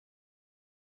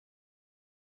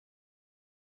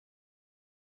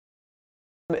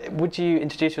Would you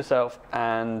introduce yourself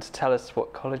and tell us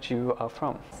what college you are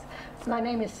from? My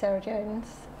name is Sarah Jones,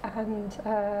 and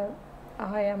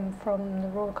I am from the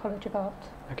Royal College of Art.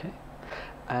 Okay.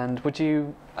 And would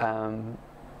you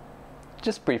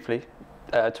just briefly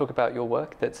talk about your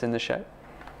work that's in the show?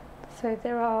 So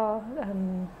there are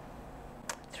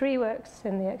 3 works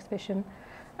in the exhibition.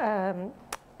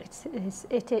 It's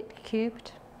It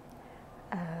Cubed,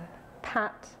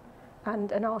 Pat,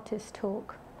 and an artist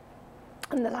talk.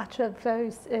 And the latter of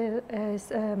those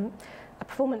is a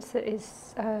performance that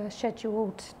is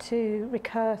scheduled to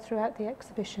recur throughout the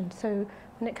exhibition. So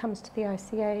when it comes to the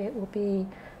ICA, it will be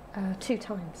 2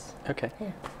 times. Okay.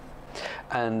 Yeah.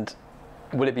 And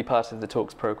will it be part of the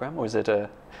talks program, or is it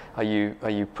are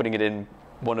you putting it in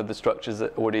one of the structures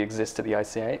that already exist at the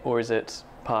ICA, or is it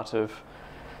part of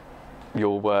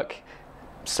your work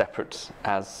separate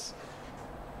as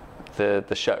the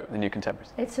show, the New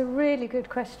Contemporaries? It's a really good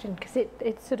question, because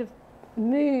it sort of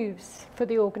moves for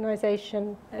the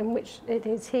organisation in which it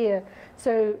is here.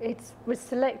 So it was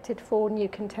selected for New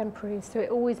Contemporaries, so it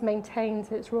always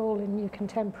maintains its role in New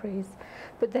Contemporaries.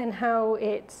 But then how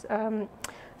it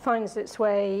finds its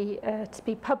way to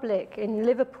be public in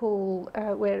Liverpool,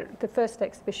 where the first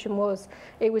exhibition was,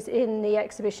 it was in the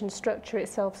exhibition structure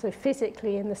itself, so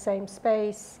physically in the same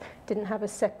space, didn't have a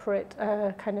separate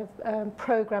kind of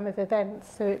programme of events,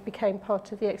 so it became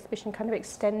part of the exhibition, kind of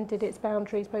extended its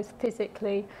boundaries both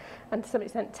physically and to some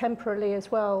extent temporally as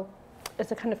well,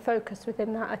 as a kind of focus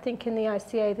within that. I think in the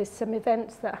ICA there's some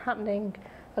events that are happening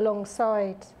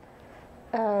alongside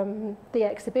the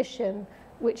exhibition,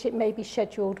 which it may be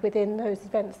scheduled within those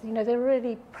events. You know, there are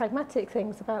really pragmatic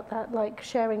things about that, like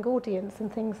sharing audience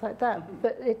and things like that. Mm-hmm.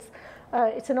 But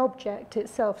it's an object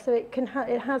itself, so it can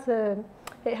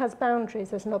it has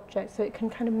boundaries as an object, so it can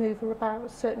kind of move about a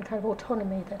certain kind of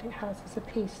autonomy that it has as a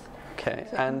piece. Okay,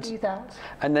 so and do that.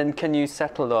 And then can you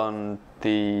settle on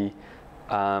the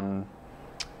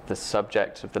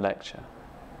subject of the lecture,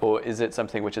 or is it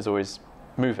something which is always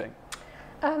moving?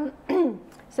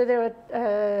 So there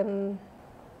are.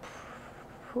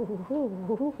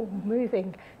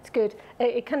 Moving, it's good.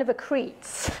 It kind of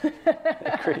accretes.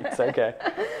 Accretes, okay.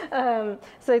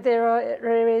 So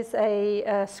there is a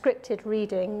scripted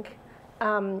reading,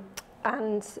 and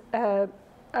I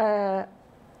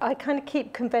kind of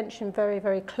keep convention very,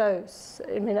 very close.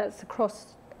 I mean, that's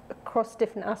across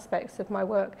different aspects of my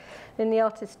work. In the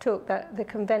artist talk, that the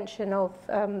convention of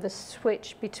the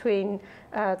switch between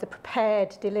the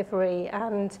prepared delivery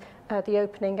and the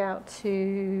opening out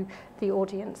to the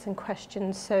audience and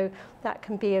questions. So that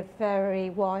can be a very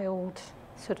wild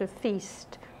sort of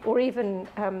feast, or even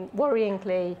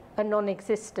worryingly a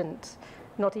non-existent,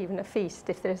 not even a feast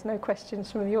if there's no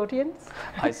questions from the audience.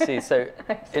 I see. So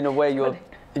in a way, you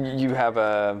have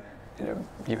a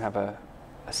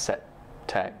set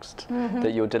text mm-hmm.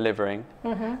 that you're delivering,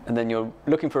 mm-hmm. and then you're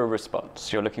looking for a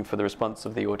response. You're looking for the response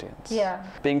of the audience. Yeah.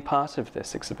 Being part of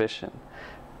this exhibition,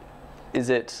 is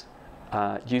it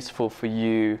useful for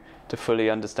you to fully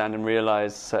understand and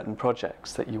realize certain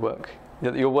projects that you're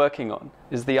working on?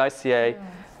 Is the ICA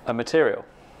a material?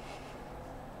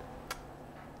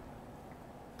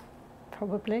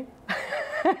 Probably.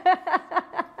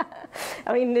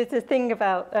 I mean, there's a thing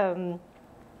about kind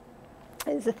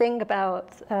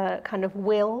of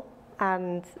will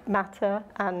and matter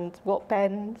and what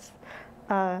bends,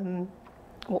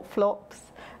 what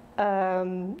flops.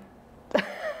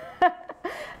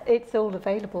 It's all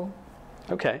available.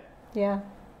 Okay. Yeah.